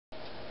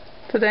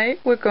Today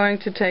we're going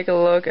to take a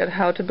look at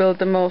how to build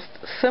the most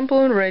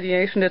simple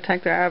radiation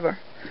detector ever.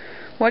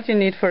 What you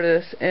need for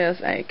this is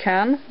a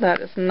can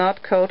that is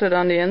not coated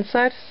on the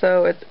inside,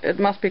 so it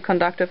must be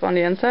conductive on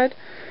the inside,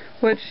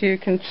 which you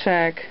can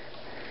check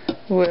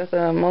with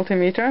a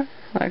multimeter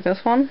like this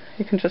one.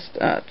 You can just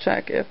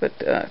check if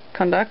it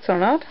conducts or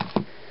not,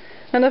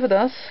 and if it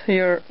does,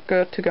 you're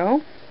good to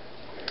go.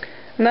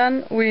 And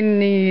then we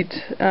need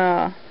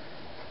a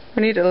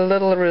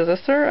little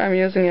resistor. I'm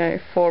using a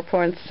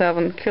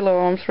 4.7 kilo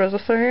ohms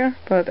resistor here,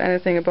 but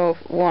anything above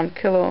 1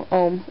 kilo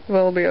ohm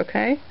will be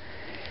okay.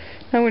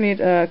 Then we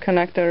need a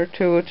connector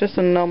to just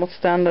a normal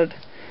standard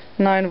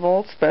 9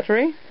 volts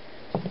battery.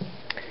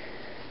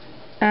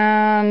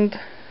 And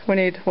we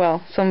need,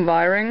 well, some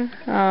wiring,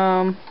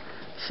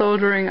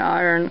 soldering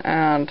iron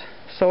and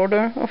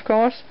solder, of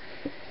course.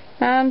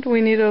 And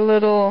we need a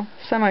little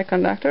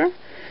semiconductor,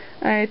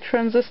 a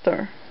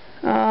transistor.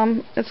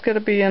 It's going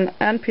to be an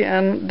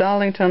NPN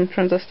Darlington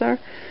transistor.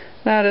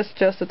 That is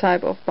just a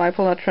type of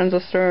bipolar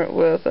transistor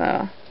with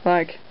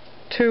like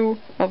 2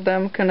 of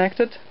them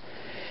connected.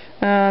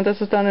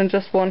 This is done in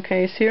just one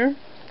case here,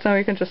 so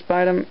you can just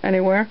buy them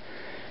anywhere.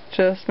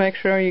 Just make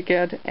sure you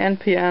get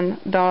NPN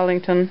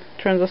Darlington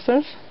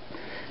transistors.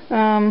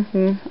 I'm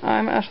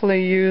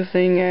actually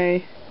using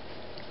a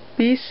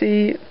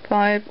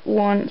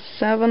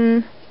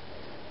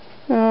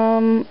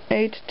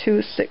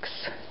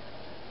BC517826.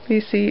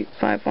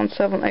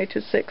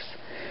 BC517826.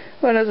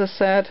 But as I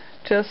said,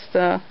 just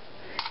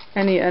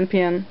any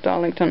NPN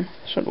Darlington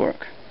should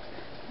work.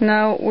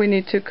 Now we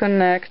need to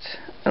connect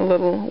a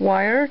little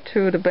wire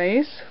to the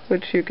base,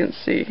 which you can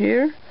see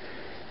here.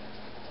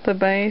 The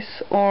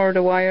base or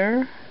the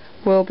wire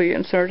will be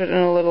inserted in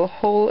a little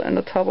hole in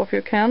the top of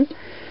your can,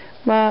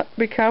 but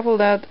be careful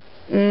that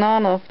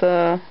none of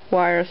the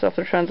wires of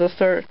the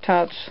transistor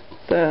touch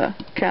the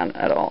can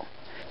at all.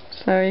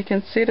 So you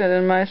can see that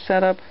in my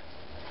setup,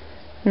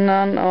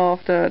 none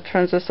of the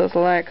transistor's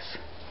legs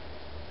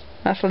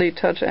actually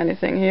touch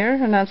anything here,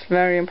 and that's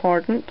very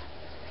important.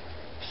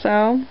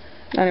 So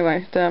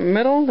anyway, the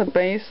middle, the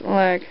base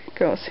leg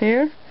goes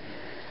here,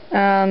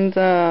 and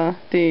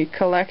the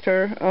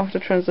collector of the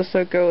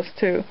transistor goes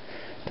to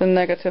the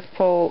negative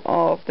pole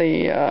of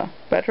the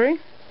battery.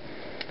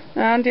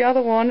 And the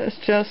other one is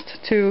just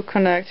to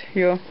connect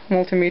your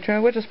multimeter,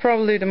 which is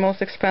probably the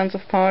most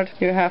expensive part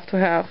you have to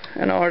have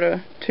in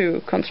order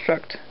to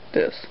construct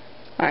this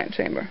ion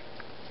chamber.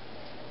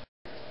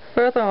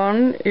 Further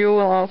on, you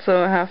will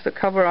also have to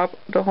cover up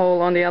the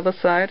hole on the other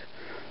side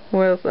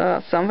with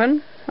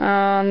something,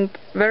 and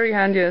very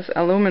handy is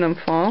aluminum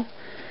foil.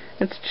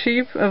 It's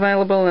cheap,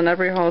 available in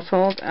every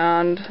household,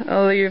 and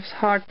leaves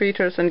hard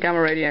beaters and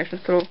gamma radiation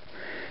through.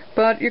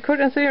 But you could,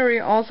 in theory,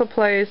 also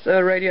place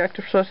a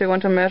radioactive source you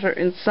want to measure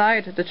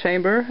inside the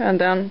chamber, and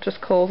then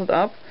just close it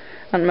up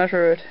and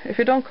measure it. If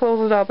you don't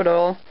close it up at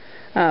all,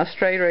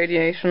 straight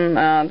radiation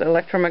and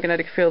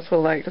electromagnetic fields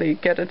will likely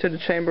get into the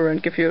chamber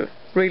and give you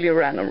really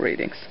random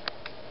readings.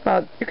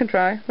 But you can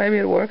try, maybe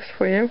it works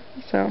for you,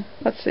 so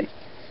let's see.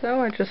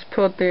 So I just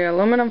put the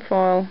aluminum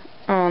foil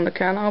on the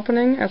can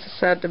opening. As I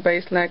said, the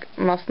base leg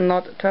must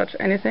not touch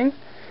anything,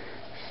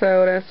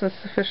 so there's a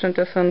sufficient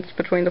distance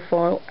between the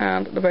foil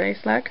and the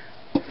base leg.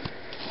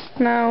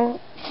 Now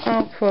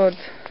I'll put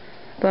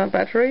the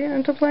battery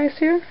into place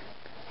here,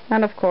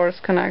 and of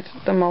course connect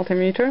the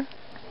multimeter.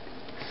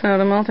 So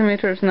the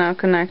multimeter is now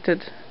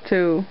connected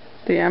to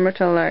the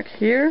emitter leg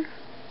here,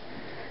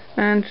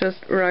 and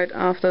just right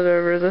after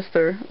the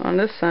resistor on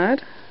this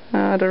side.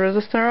 The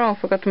resistor, oh, I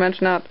forgot to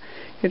mention that,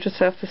 you just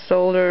have to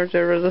solder the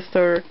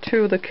resistor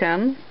to the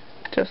can,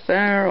 just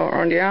there or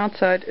on the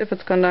outside if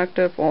it's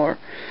conductive, or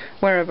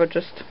wherever,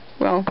 just,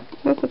 well,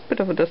 with a bit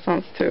of a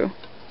distance to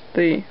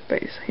the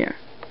base here.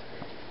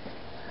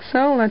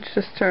 So let's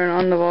just turn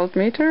on the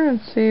voltmeter and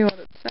see what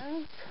it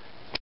says.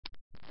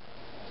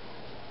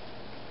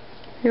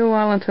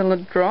 Well, until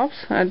it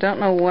drops. I don't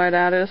know why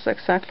that is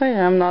exactly.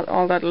 I'm not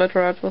all that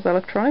literate with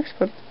electronics,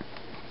 but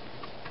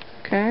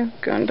okay,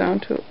 going down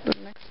to the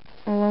next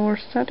lower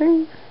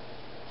setting.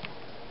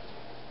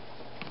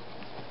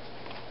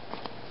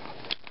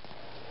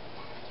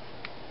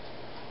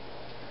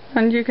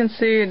 And you can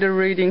see the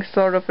reading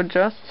sort of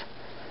adjusts,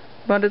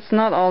 but it's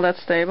not all that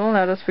stable.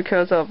 That is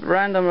because of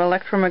random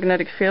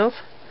electromagnetic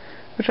fields,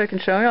 which I can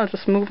show you. I'll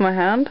just move my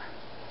hand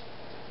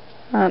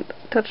and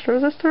touch the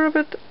resistor a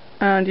bit,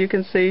 and you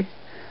can see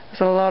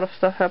there's a lot of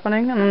stuff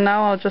happening. And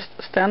now I'll just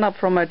stand up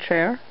from my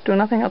chair, do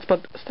nothing else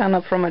but stand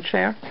up from my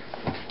chair,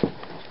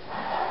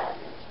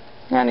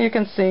 and you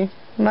can see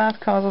that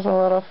causes a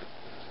lot of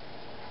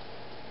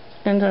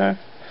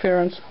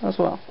interference as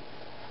well,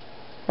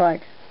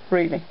 like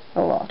really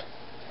a lot.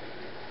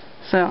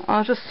 So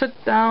I'll just sit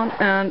down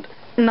and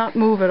not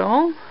move at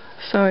all,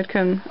 so it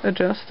can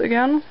adjust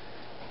again.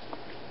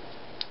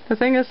 The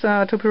thing is,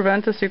 to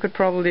prevent this, you could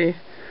probably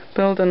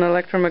build an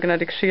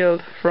electromagnetic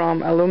shield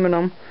from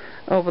aluminum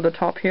over the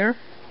top here.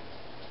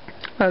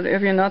 But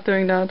if you're not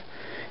doing that,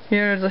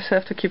 here you just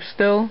have to keep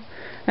still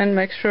and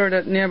make sure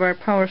that nearby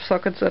power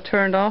sockets are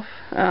turned off,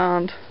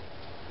 and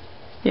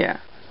yeah.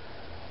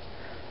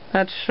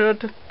 That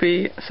should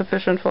be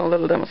sufficient for a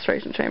little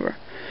demonstration chamber.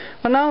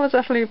 But now let's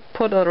actually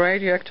put a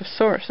radioactive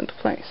source into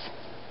place.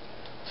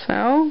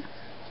 So,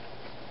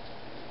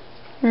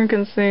 you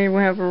can see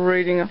we have a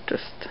reading of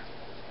just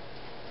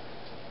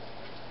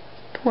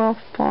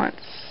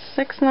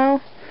 12.6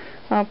 now.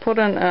 I'll put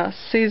in a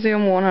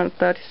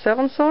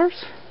cesium-137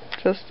 source,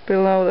 just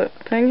below the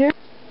thing here.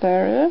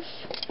 There it is.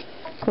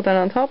 Put that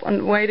on top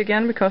and wait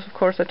again, because of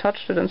course I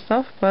touched it and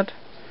stuff, but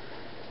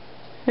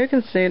you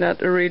can see that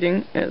the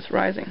reading is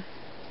rising.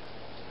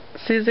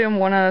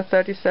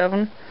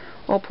 Cesium-137,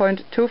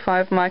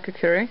 0.25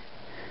 microcurie.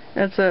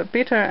 It's a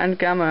beta and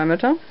gamma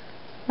emitter,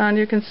 and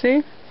you can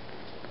see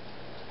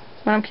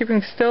when I'm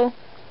keeping still,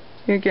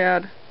 you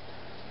get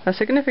a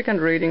significant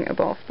reading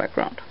above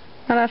background.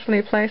 I'll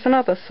actually place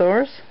another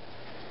source,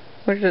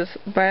 which is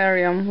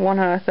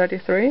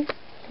barium-133.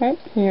 Okay,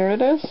 here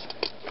it is.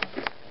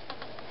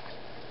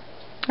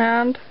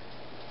 And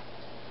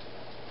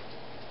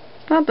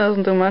that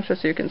doesn't do much,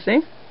 as you can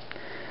see.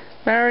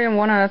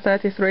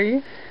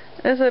 Barium-133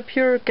 is a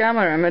pure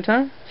gamma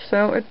emitter,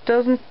 so it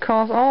doesn't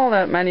cause all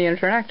that many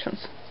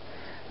interactions.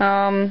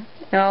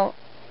 Well,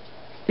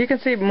 you can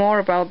see more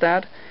about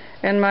that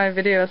in my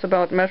videos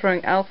about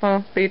measuring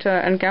alpha,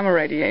 beta and gamma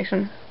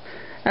radiation,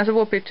 as it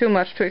would be too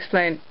much to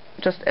explain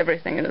just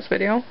everything in this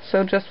video,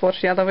 so just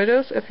watch the other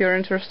videos if you're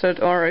interested,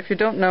 or if you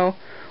don't know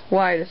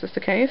why this is the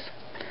case.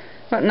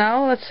 But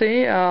now let's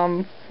see,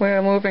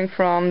 we're moving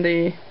from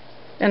the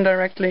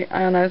indirectly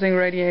ionizing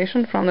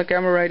radiation, from the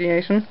gamma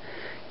radiation,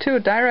 to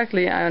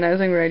directly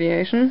ionizing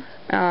radiation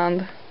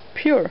and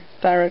pure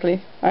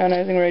directly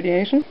ionizing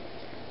radiation.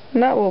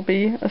 And that will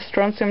be a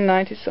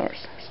strontium-90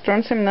 source.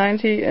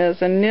 Strontium-90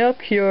 is a near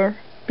pure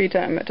beta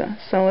emitter,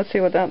 so let's see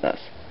what that does.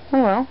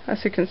 Oh well,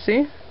 as you can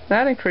see,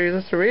 that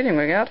increases the reading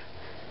we get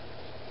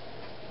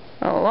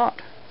a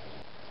lot.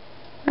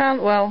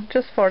 And well,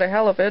 just for the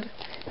hell of it,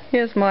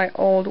 here's my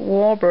old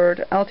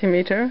Warbird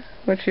altimeter,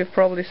 which you've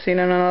probably seen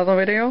in another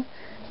video.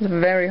 It's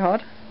very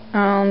hot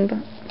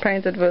and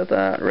painted with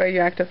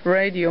radioactive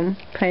radium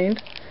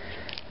paint.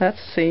 Let's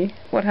see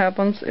what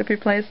happens if we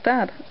place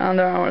that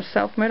under our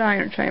self-made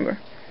iron chamber.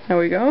 There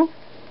we go.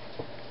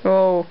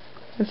 Oh,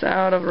 it's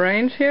out of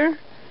range here.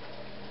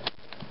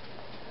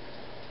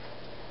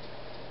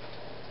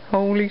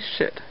 Holy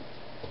shit.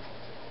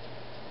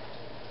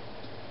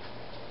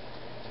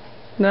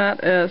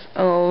 That is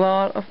a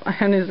lot of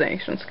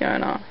ionizations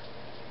going on.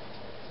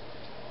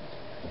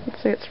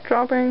 Let's see, it's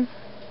dropping.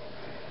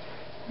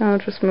 I'll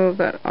just move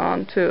that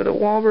onto the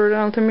Warbird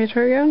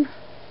altimeter again.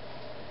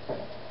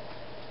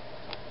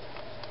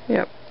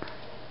 Yep.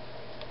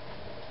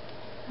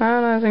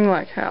 Ionizing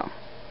like hell.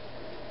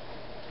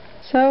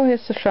 So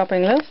here's the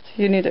shopping list.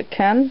 You need a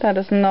can that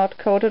is not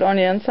coated on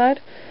the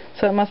inside,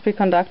 so it must be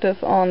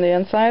conductive on the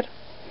inside.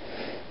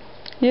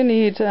 You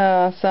need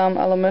some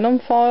aluminum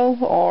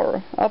foil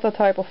or other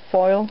type of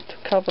foil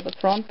to cover the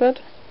front bit.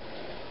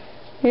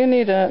 You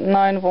need a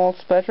 9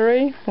 volts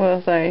battery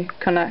with a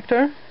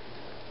connector.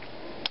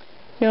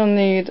 You'll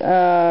need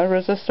a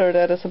resistor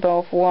that is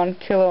above 1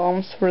 kilo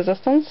ohms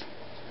resistance.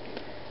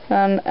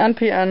 An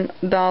NPN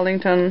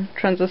Darlington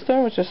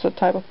transistor, which is a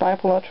type of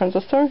bipolar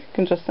transistor. You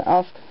can just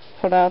ask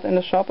for that in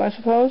the shop, I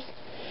suppose.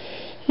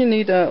 You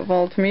need a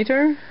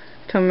voltmeter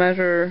to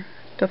measure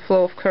the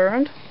flow of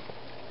current.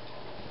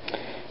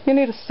 You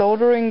need a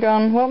soldering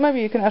gun. Well,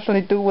 maybe you can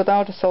actually do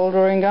without a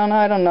soldering gun,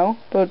 I don't know,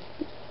 but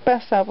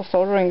best to have a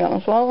soldering gun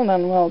as well. And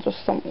then, well,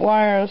 just some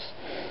wires,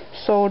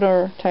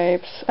 solder,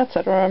 tapes,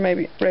 etc.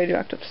 Maybe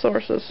radioactive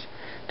sources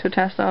to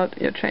test out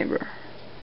your chamber.